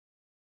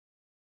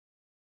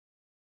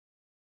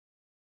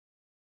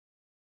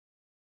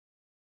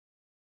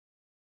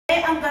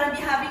I'm going to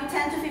be having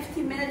 10 to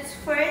 15 minutes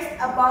first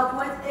about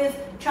what is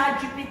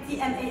ChatGPT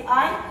and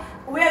AI.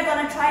 We are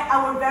going to try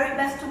our very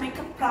best to make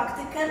it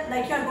practical,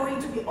 like you're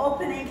going to be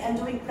opening and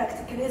doing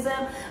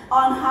practicalism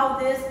on how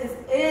this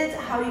is,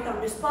 how you can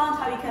respond,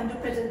 how you can do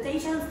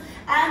presentations,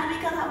 and we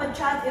can have a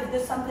chat if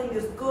this something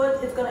is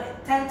good, it's going to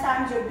 10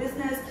 times your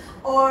business,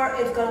 or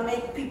it's going to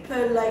make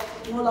people like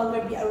no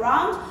longer be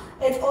around.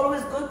 It's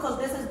always good because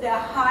this is the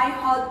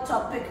hot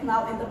topic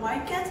now in the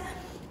market.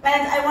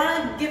 And I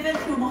want to give it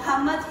to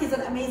Muhammad. He's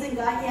an amazing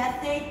guy. He has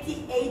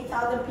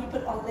 38,000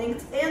 people on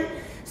LinkedIn.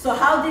 So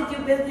how did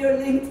you build your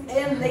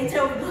LinkedIn?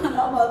 Later we're going to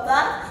know about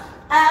that.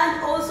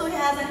 And also he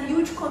has a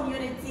huge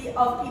community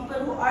of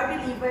people who are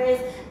believers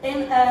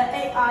in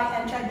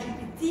AI and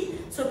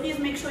ChatGPT. So please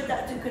make sure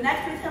that to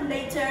connect with him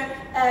later,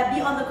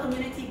 be on the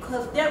community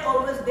because they're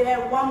always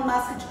there, one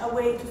message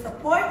away to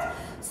support.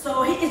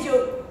 So he is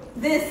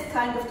this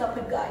kind of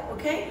topic guy,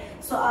 okay?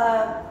 So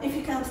if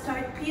you can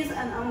start, please,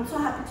 and I'm so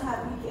happy to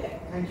have you here.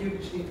 Thank you,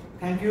 Krishni.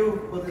 Thank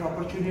you for the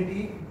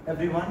opportunity,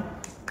 everyone.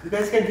 You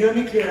guys can hear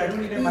me clear, I don't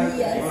need a mic.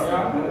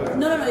 Yes.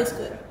 No, it's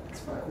good.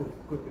 It's fine.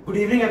 Good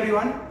evening,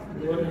 everyone.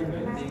 Good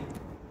evening.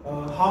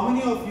 How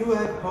many of you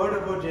have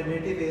heard about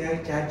generative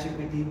AI,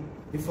 ChatGPT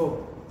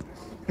before?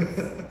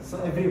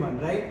 So everyone,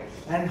 right?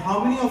 And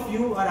how many of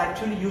you are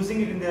actually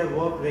using it in their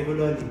work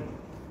regularly?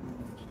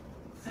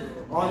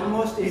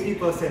 Almost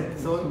 80%.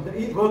 So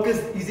the work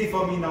is easy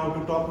for me now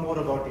to talk more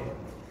about it.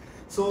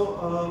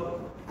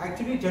 So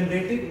actually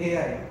generative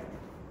AI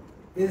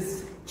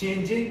is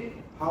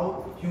changing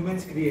how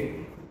humans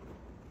create.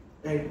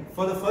 Right?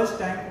 For the first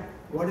time,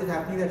 what is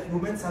happening is that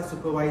humans are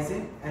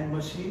supervising and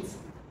machines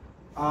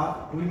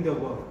are doing the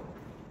work.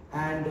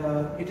 And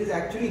it is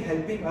actually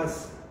helping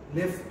us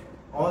lift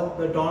all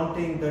the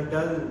daunting, the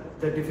dull,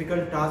 the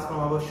difficult tasks from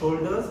our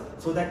shoulders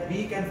so that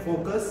we can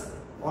focus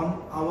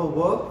on our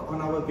work, on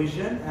our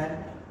vision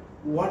and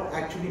what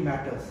actually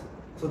matters.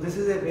 So this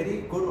is a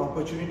very good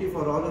opportunity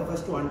for all of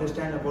us to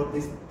understand about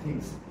these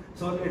things.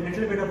 So a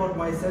little bit about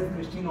myself.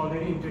 Christine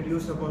already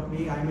introduced about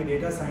me. I'm a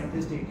data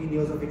scientist, 18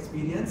 years of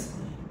experience.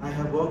 I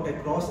have worked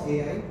across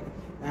AI,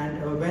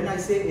 and when I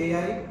say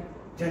AI,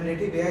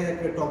 generative AI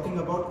that we're talking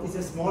about is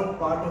a small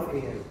part of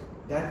AI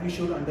that we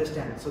should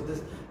understand.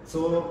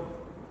 So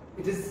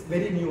it is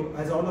very new.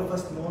 As all of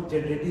us know,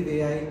 generative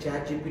AI,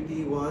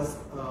 ChatGPT was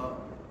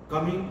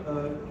coming,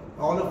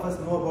 all of us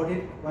know about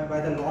it by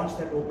the launch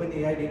that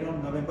OpenAI did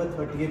on November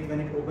 30th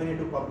when it opened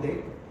into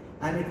public,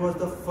 and it was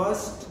the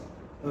first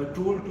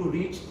tool to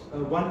reach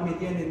 1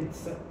 million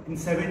in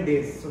 7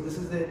 days. So this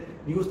is the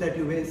news that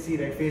you will see,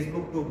 right?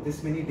 Facebook took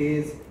this many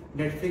days,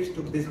 Netflix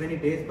took this many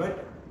days,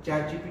 but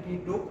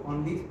ChatGPT took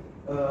only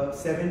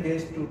 7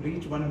 days to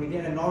reach 1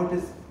 million, and now it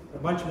is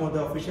much more.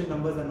 The official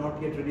numbers are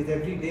not yet released.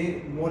 Every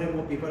day more and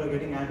more people are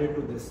getting added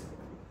to this.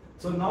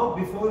 So now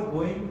before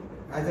going,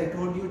 as I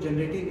told you,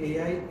 generative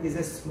AI is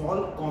a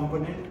small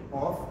component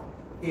of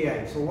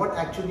AI. So what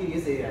actually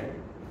is AI?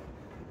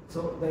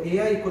 So the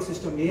AI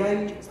ecosystem,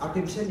 AI,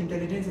 artificial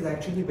intelligence is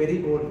actually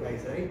very old,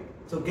 guys, right?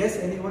 So guess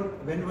anyone,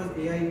 when was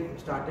AI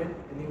started?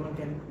 Anyone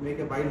can make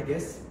a wild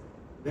guess?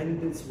 When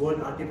this word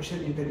artificial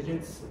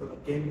intelligence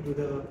came to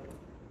the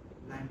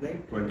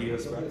limelight? 20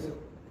 years back. It's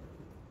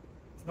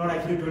not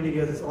actually 20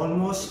 years, it's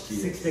almost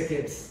 6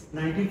 decades.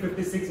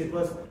 1956,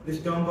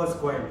 this term was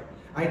coined.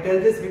 I tell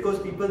this because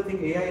people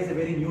think AI is a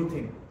very new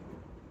thing.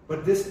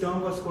 But this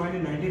term was coined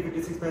in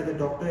 1956 by the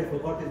doctor, I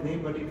forgot his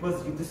name, but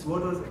this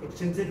word was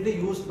extensively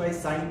used by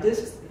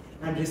scientists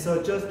and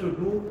researchers to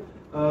do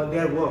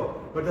their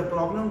work. But the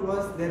problem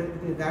was,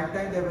 at that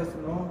time there was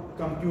no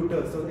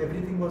computer, so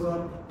everything was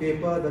on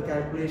paper, the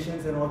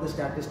calculations and all the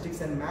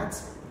statistics and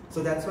maths.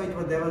 So that's why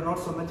there was not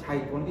so much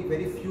hype. Only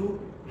very few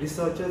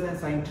researchers and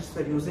scientists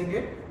were using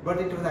it, but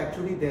it was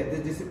actually there. This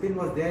discipline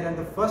was there, and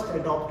the first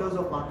adopters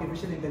of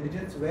artificial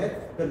intelligence were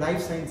the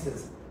life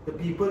sciences, the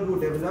people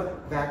who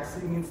developed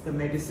vaccines, the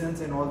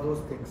medicines and all those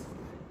things.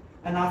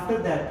 And after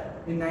that,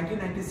 in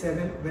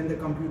 1997, when the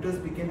computers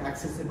became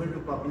accessible to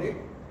public,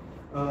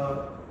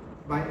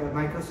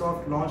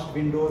 Microsoft launched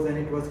Windows and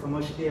it was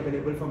commercially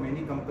available for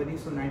many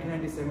companies. So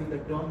 1997, the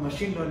term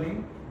machine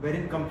learning,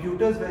 wherein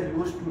computers were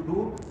used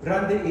to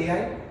run the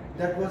AI,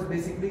 that was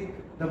basically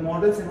the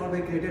models and all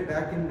were created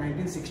back in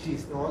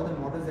 1960s, all the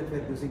models that we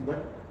are using,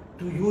 but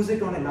to use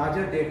it on a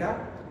larger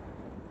data,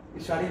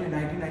 it started in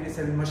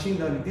 1997, machine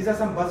learning. These are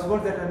some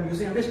buzzwords that I'm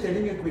using. I'm just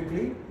telling you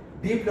quickly.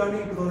 Deep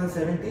learning in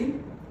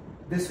 2017,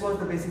 this was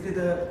basically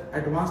the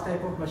advanced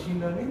type of machine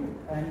learning,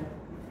 and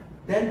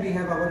then we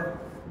have our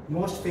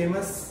most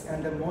famous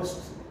and the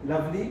most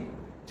lovely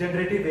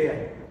generative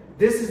AI.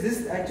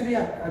 This actually,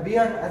 we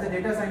are as a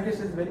data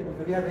scientist,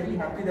 we are very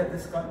happy that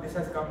this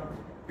has come,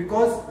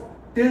 because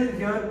till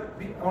here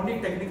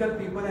only technical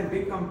people and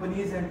big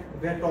companies and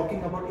we are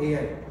talking about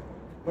AI.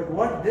 But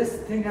what this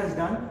thing has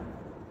done,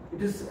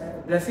 it is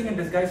a blessing in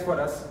disguise for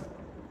us.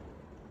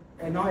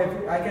 And now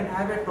I can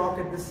have a talk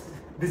at this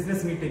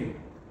business meeting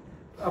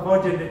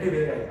about generative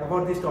AI,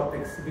 about these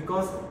topics,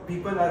 because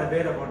people are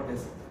aware about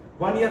this.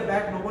 1 year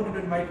back, no one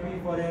would invite me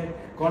for a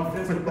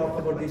conference to talk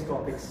about these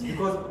topics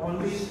because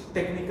only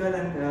technical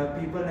and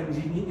people and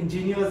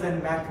engineers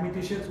and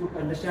mathematicians would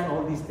understand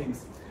all these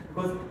things.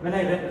 Because when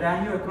I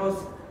ran you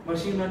across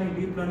machine learning,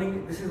 deep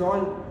learning, this is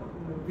all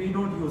we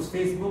don't use.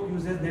 Facebook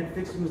uses,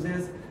 Netflix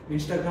uses,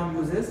 Instagram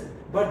uses,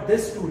 but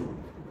this tool,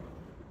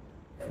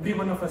 every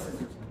one of us is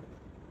using.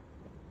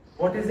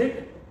 What is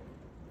it?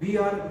 We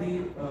are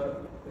the,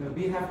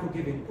 we have to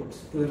give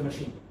inputs to the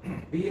machine.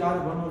 We are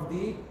one of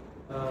the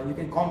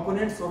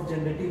components of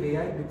generative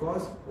AI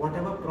because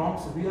whatever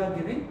prompts we are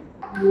giving,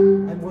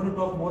 I'm going to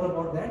talk more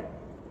about that,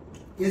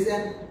 is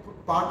a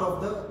part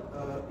of the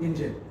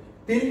engine.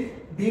 Till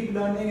deep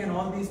learning and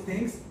all these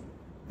things,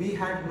 we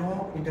had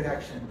no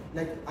interaction.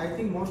 Like I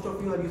think most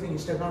of you are using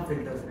Instagram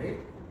filters, right?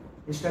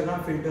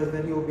 Instagram filters,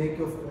 when you make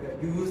your,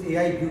 you use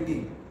AI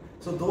beauty.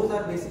 So those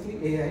are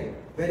basically AI,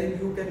 wherein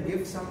you can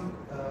give some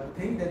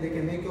thing that they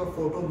can make your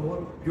photo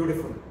more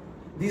beautiful.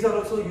 These are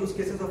also use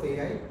cases of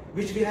AI,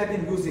 which we have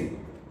been using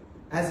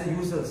as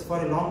users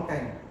for a long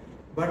time.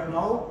 But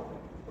now,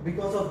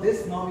 because of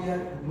this, now we are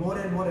more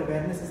and more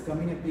awareness is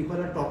coming and people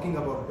are talking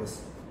about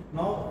this.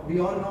 Now, we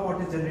all know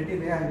what is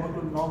generative AI. I'm going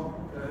to now,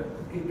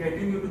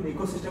 getting you to the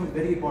ecosystem is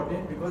very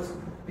important because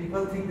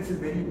people think this is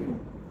very new.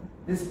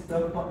 The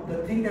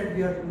thing that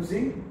we are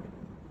using,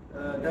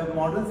 the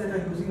models that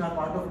are using are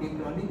part of deep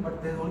learning,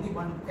 but there's only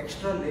one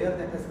extra layer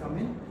that has come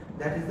in.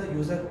 That is the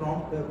user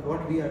prompt.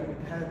 What we are, it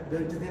has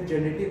the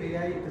generative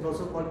AI. It is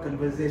also called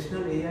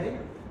conversational AI.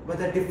 But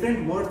there are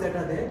different words that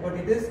are there. But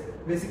it is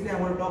basically, I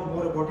want to talk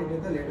more about it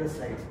in the later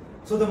slides.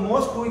 So the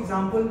most two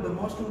important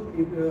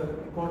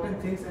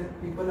things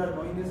that people are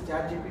knowing is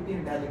ChatGPT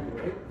and DALL-E 2,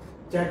 right?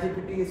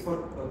 ChatGPT is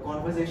for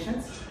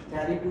conversations,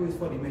 DALL-E 2 is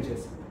for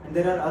images, and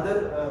there are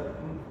other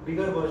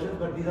bigger versions,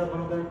 but these are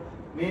one of the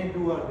main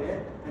two are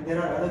there, and there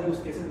are other use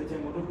cases which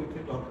I'm going to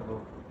quickly talk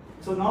about.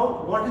 So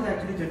now, what is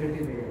actually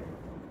generative AI?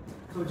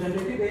 So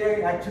generative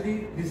AI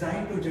actually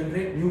designed to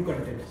generate new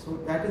content. So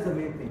that is the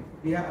main thing.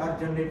 We are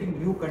generating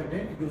new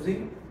content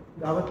using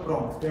our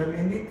prompts. There are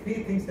mainly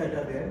three things that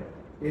are there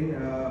in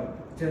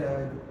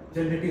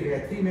generative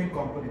AI, three main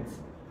components.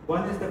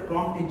 One is the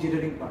prompt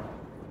engineering part,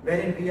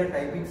 wherein we are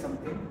typing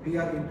something, we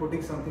are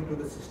inputting something to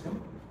the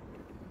system.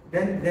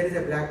 Then there is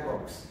a black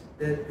box.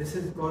 This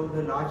is called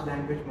the large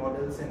language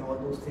models and all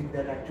those things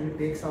that actually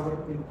takes our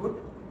input,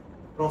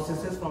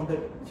 processes from the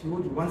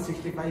huge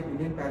 165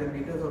 billion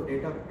parameters of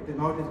data.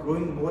 Now it is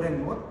growing more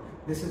and more.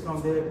 This is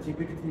from the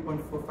GPT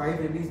 3.5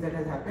 release that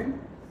has happened.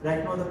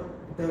 Right now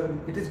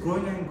it is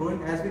growing and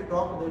growing. As we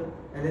talk, the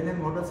LLM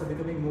models are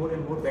becoming more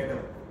and more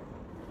better.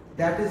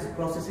 That is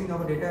processing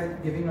our data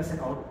and giving us an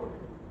output.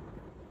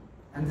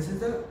 And this is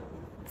the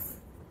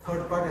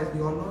third part. As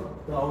we all know,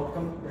 the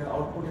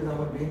output is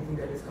our main thing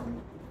that is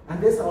coming.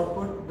 And this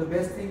output, the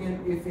best thing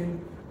if in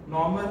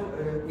normal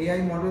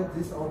AI model,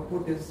 this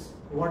output is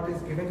what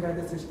is given by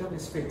the system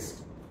is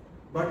fixed.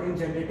 But in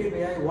generative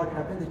AI, what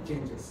happens? It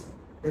changes.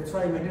 That's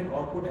why I mentioned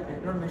output. I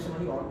did not mention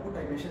only output,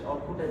 I mentioned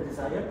output as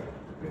desired.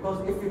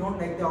 Because if you don't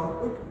like the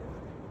output,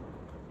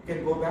 you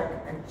can go back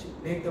and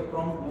make the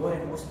prompt more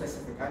and more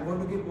specific. I'm going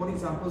to give more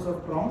examples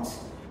of prompts,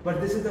 but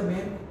this is the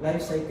main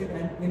life cycle,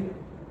 and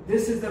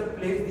this is the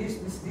place,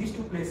 these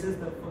two places,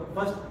 the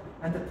first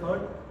and the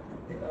third,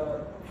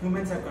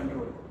 humans are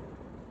controlled.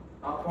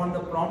 On the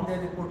prompt that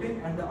they put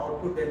in and the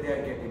output that they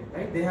are getting,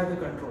 right? They have the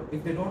control.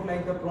 If they don't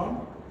like the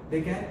prompt,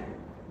 they can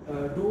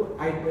do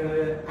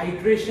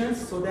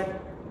iterations so that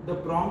the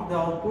prompt, the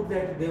output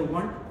that they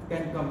want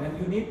can come. And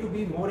you need to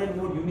be more and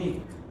more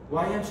unique.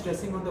 Why I'm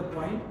stressing on the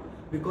point?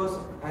 Because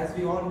as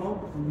we all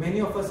know,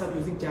 many of us are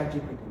using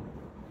ChatGPT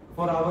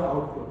for our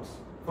outputs,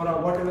 for our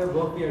whatever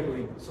work we are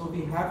doing. So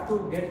we have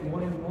to get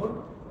more and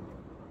more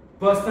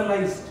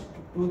personalized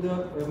to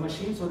the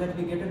machine so that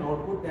we get an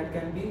output that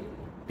can be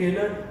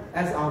tailored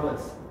as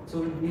ours. So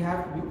we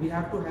have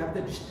to have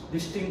the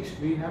distinct.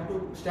 We have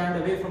to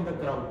stand away from the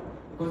crowd,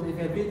 because if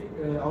every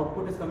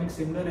output is coming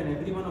similar and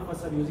every one of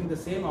us are using the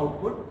same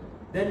output,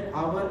 then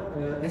our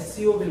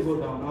SEO will go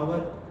down.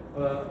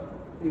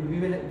 We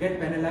will get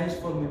penalized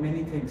for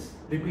many things,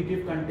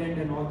 repetitive content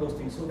and all those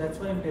things. So that's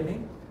why I'm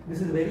telling, this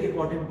is a very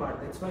important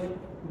part. That's why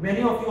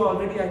many of you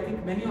already, I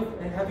think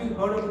have you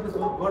heard of this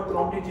word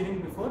prompt engineering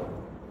before?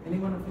 Any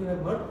one of you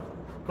have heard?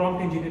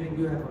 Prompt engineering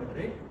you have heard,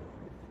 right?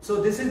 So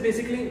this is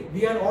basically,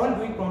 we are all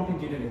doing prompt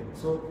engineering.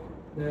 So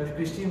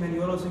Christian, when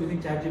you are also using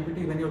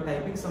ChatGPT, when you're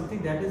typing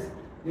something, that is,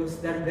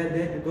 those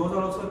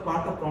are also a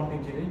part of prompt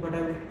engineering, but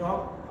I will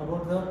talk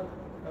about the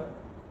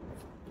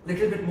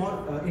little bit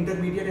more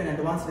intermediate and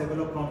advanced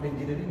level of prompt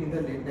engineering in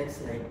the next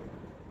slide.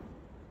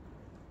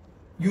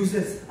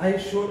 Uses. I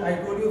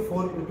told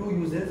you two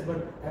uses, but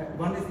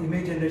one is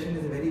image generation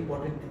is a very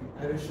important thing.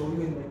 I will show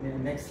you in the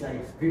next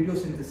slides. Video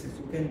synthesis.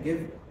 You can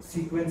give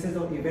sequences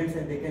of events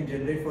and they can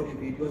generate for you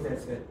videos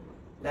as well.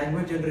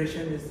 Language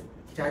generation is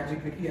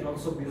ChatGPT, and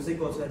also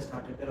music also has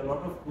started. There are a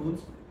lot of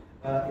tools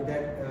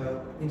that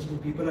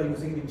people are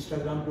using in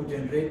Instagram to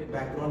generate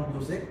background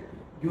music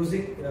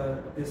using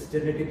this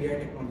generative AI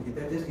technology.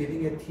 They're just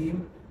giving a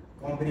theme,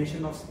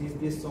 combination of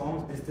these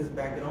songs, this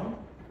background,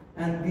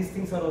 and these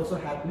things are also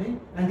happening.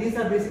 And these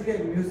are basically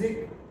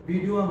music,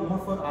 video are more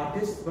for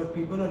artists, but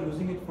people are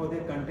using it for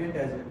their content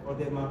as well, for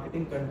their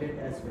marketing content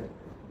as well.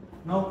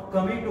 Now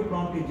coming to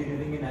prompt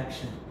engineering in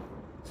action.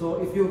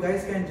 So if you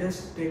guys can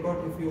just take out,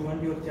 if you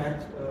want your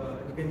chat,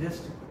 you can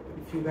just,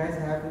 if you guys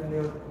have in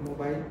your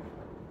mobile,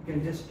 you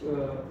can just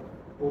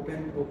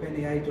open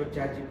OpenAI or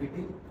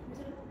ChatGPT.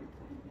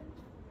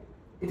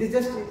 It is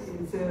just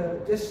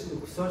just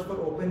search for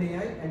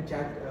OpenAI and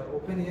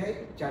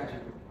OpenAI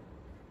ChatGPT.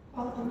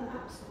 On the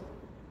App Store?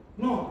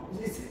 No,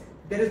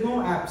 there is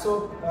no app.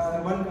 So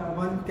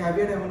one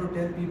caveat I want to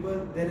tell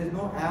people: there is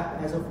no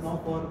app as of now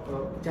for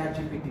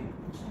ChatGPT.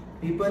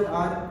 People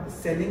are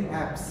selling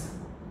apps.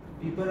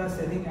 People are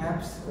selling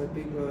apps.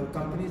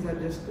 Companies are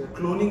just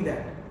cloning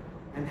that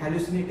and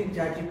hallucinating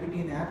ChatGPT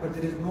in app, but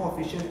there is no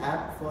official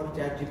app for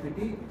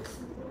ChatGPT.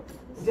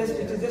 It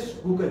is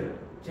just Google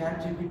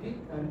ChatGPT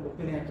and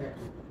OpenAI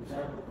ChatGPT.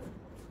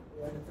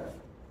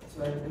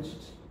 So I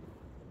just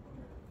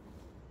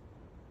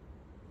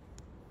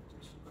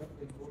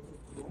go to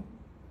Chrome.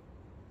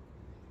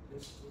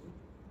 Just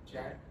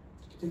chat.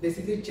 So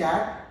basically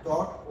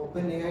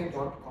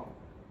chat.openai.com.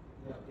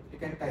 If you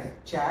can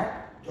type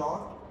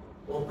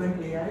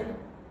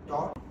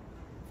chat.openai.com.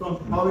 From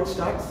how it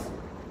starts.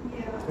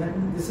 Yeah.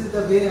 And this is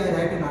the way I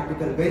write an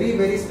article. Very,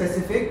 very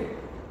specific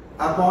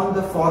upon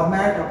the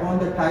format, upon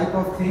the type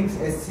of things,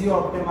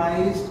 SEO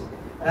optimized,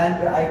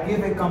 and I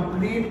give a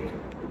complete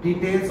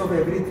details of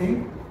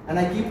everything, and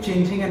I keep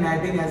changing and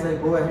adding as I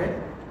go ahead.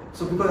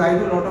 So because I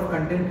do a lot of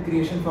content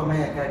creation for my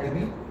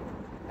academy,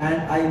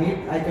 and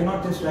I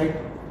cannot just write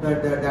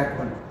that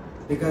one,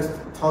 because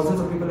thousands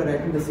of people are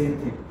writing the same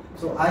thing.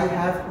 So I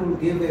have to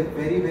give a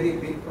very, very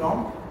big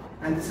prompt,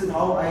 and this is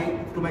how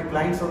to my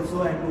clients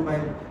also and to my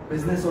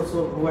business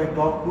also who I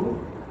talk to,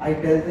 I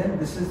tell them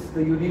this is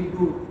you need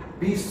to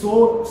be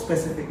so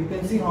specific. You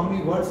can see how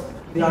many words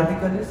the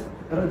article is.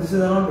 This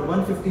is around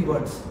 150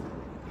 words.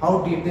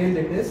 How detailed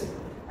it is,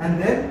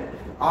 and then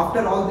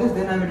after all this,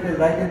 then I will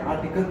write an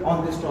article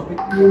on this topic,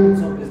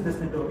 of business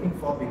networking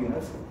for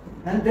beginners,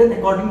 and then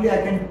accordingly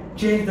I can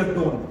change the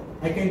tone.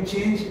 I can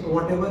change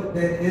whatever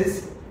there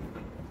is.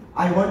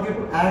 I want you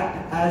to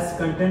act as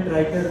content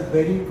writer,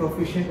 very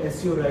proficient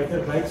SEO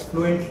writer, writes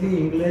fluently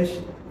English.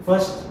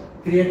 First,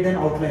 create then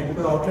outline,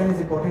 because outline is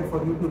important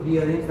for you to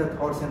rearrange the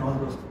thoughts and all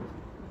those things.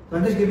 So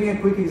I'm just giving a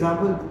quick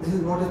example. This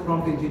is what is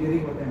prompt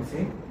engineering, what I'm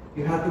saying.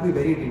 You have to be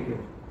very detailed.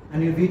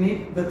 And we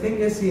need, the thing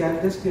is, see,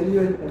 I'll just tell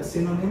you a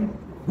synonym,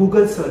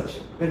 Google search.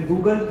 When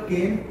Google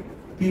came,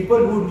 people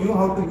who knew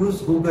how to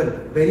use Google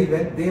very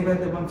well, they were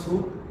the ones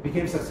who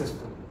became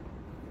successful.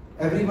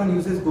 Everyone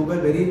uses Google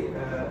very,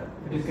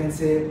 you can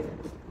say,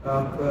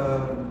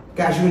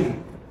 casually.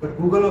 But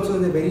Google also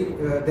is a very,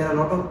 there are a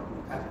lot of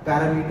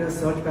parameters,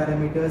 search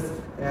parameters,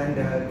 and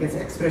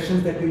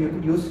expressions that you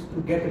use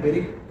to get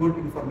very good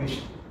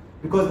information.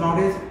 Because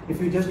nowadays, if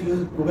you just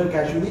use Google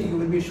casually, you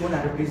will be shown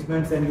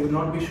advertisements and you will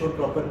not be shown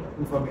proper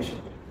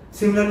information.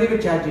 Similarly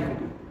with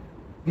ChatGPT,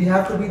 we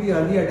have to be the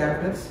early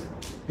adapters.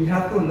 We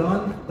have to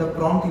learn the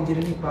prompt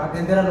engineering part,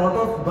 and there are a lot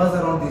of buzz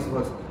around these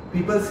words.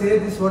 People say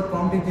this word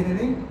prompt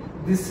engineering.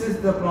 This is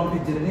the prompt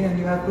engineering, and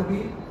you have to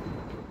be.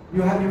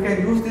 You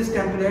can use this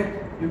template.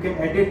 You can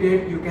edit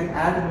it. You can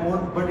add more,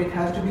 but it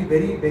has to be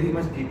very, very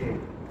much detailed.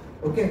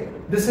 Okay.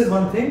 This is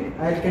one thing.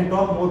 I can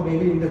talk more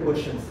maybe in the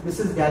questions. This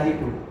is DALL-E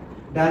 2.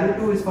 DALL-E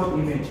 2 is for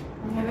image.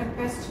 I have a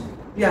question.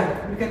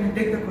 Yeah, you can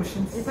take the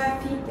questions. If I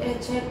feed a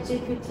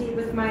ChatGPT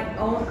with my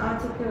own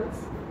articles,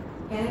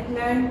 can it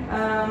learn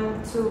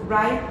to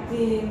write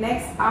the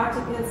next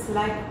articles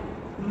like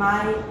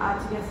my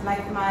articles,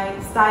 like my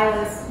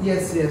stylus?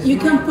 Yes, yes. You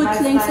can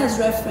put links style. as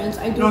reference.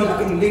 I do No, that.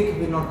 you can link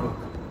will not work.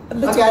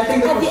 But Okay, I'll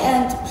take the at the question.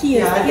 end, please.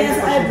 Yeah, I'll take the Yes,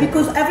 question.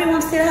 because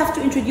everyone still have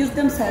to introduce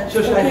themselves.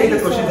 Sure, I'll okay? take the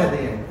questions So- at the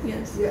end.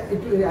 Yes.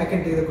 Yeah, I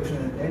can take the question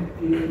at the end.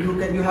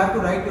 You have to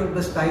write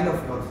the style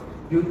of yours.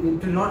 You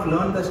will not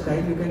learn the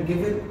style. You can give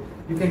it.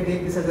 You can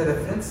take this as a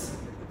reference,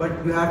 but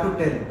you have to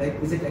tell, like,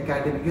 is it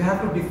academic? You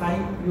have to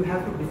define. You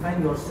have to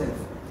define yourself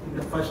in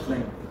the first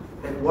line,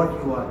 like what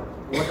you are,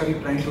 what are you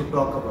trying to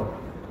talk about,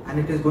 and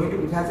it is going to.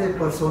 It has a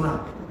persona,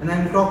 and I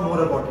will talk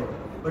more about it.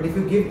 But if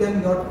you give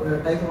them your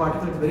type of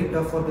article, it's very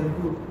tough for them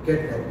to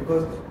get that,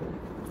 because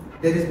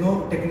there is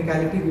no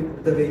technicality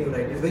with the way you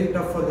write. It's very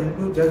tough for them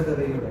to judge the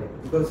way you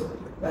write, because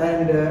we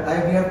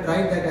have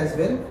tried that as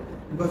well,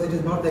 because it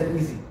is not that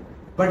easy.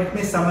 But it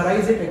may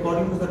summarize it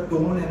according to the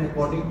tone and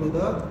according to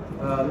the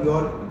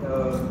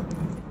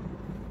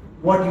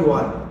what you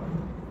are.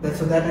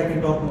 So that I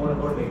can talk more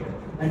about later.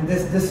 And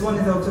this one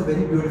is also a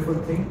very beautiful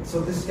thing. So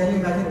this, can you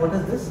imagine what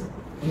is this?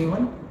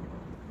 Anyone?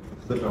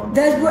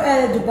 That's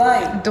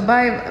Dubai.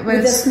 Dubai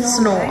With the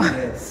snow, right?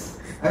 Yes.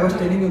 I was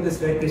telling you this,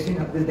 right,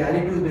 Christine? This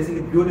DALL-E 2 is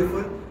basically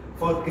beautiful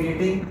for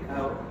creating.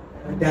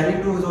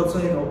 DALL-E 2 is also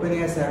in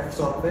OpenAI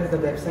software. The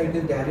website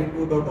is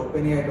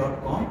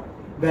dall2.openai.com,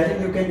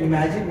 wherein you can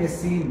imagine a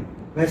scene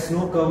where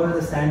snow covers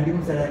the sand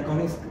dunes and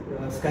iconic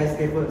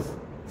skyscrapers.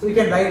 So you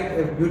can write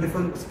a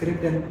beautiful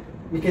script, and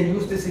you can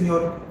use this in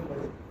your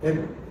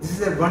This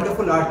is a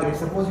wonderful art. Right?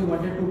 Suppose you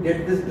wanted to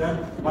get this done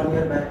 1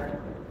 year back.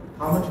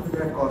 How much would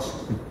that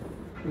cost?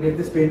 To get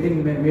this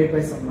painting made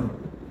by someone.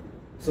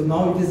 So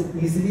now it is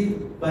easily,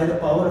 by the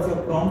power of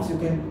your prompts, you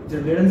can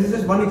generate. And this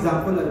is one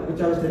example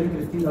which I was telling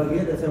Christine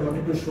earlier, that I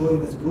wanted to show in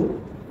this group.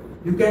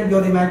 You can,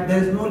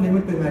 there is no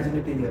limit to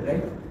imaginability here,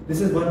 right?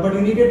 This is one, but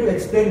you needed to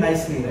explain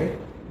nicely, right?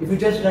 If you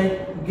just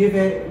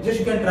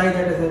you can try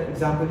that as an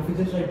example. If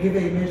you just give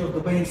an image of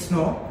Dubai in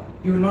snow,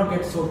 you will not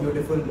get so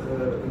beautiful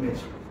image.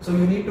 So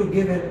you need to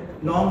give a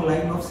long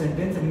line of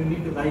sentence, and you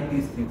need to write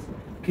these things.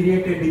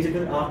 Create a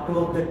digital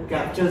artwork that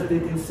captures the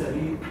things.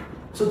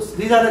 So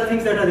these are the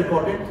things that are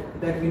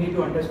important that we need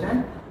to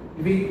understand.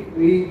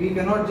 We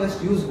cannot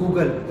just use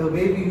Google. The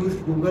way we use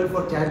Google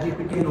for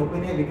ChatGPT and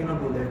OpenAI, we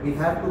cannot do that. We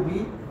have to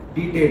be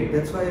detailed.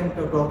 That's why I'm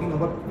talking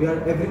about,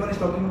 everyone is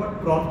talking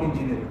about prompt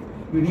engineering.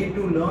 We need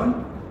to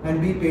learn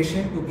and be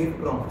patient to give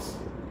prompts.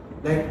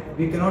 Like,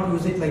 we cannot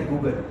use it like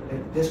Google.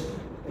 Like, just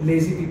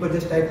lazy people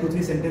just type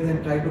 2-3 sentences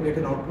and try to get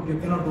an output. You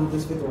cannot do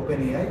this with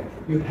OpenAI.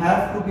 You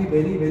have to be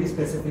very, very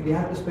specific. You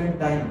have to spend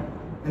time.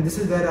 And this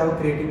is where our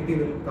creativity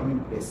will come in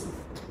place.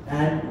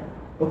 And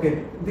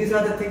okay, these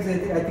are the things.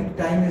 I think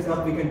time is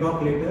up. We can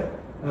talk later.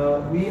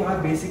 We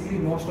are basically,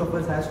 most of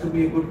us has to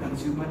be a good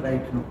consumer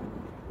right now.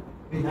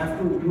 We have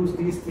to use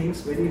these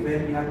things very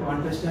well. We have to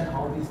understand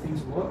how these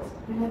things work.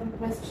 I have a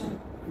question.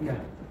 Yeah,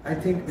 I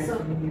think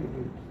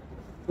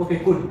okay,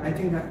 cool. I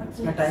think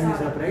my time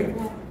is up, right?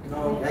 Yeah.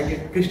 Now I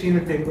get Christine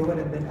will take over,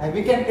 and then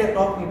we can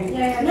talk maybe.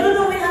 Yeah.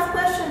 No, we have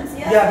questions.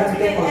 Yes? Yeah, we'll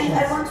okay. take questions.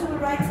 And I want to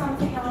write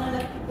something. I want to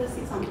let people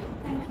see something.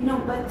 Thank you. No,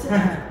 but.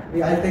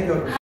 Yeah, I'll take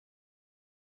your question.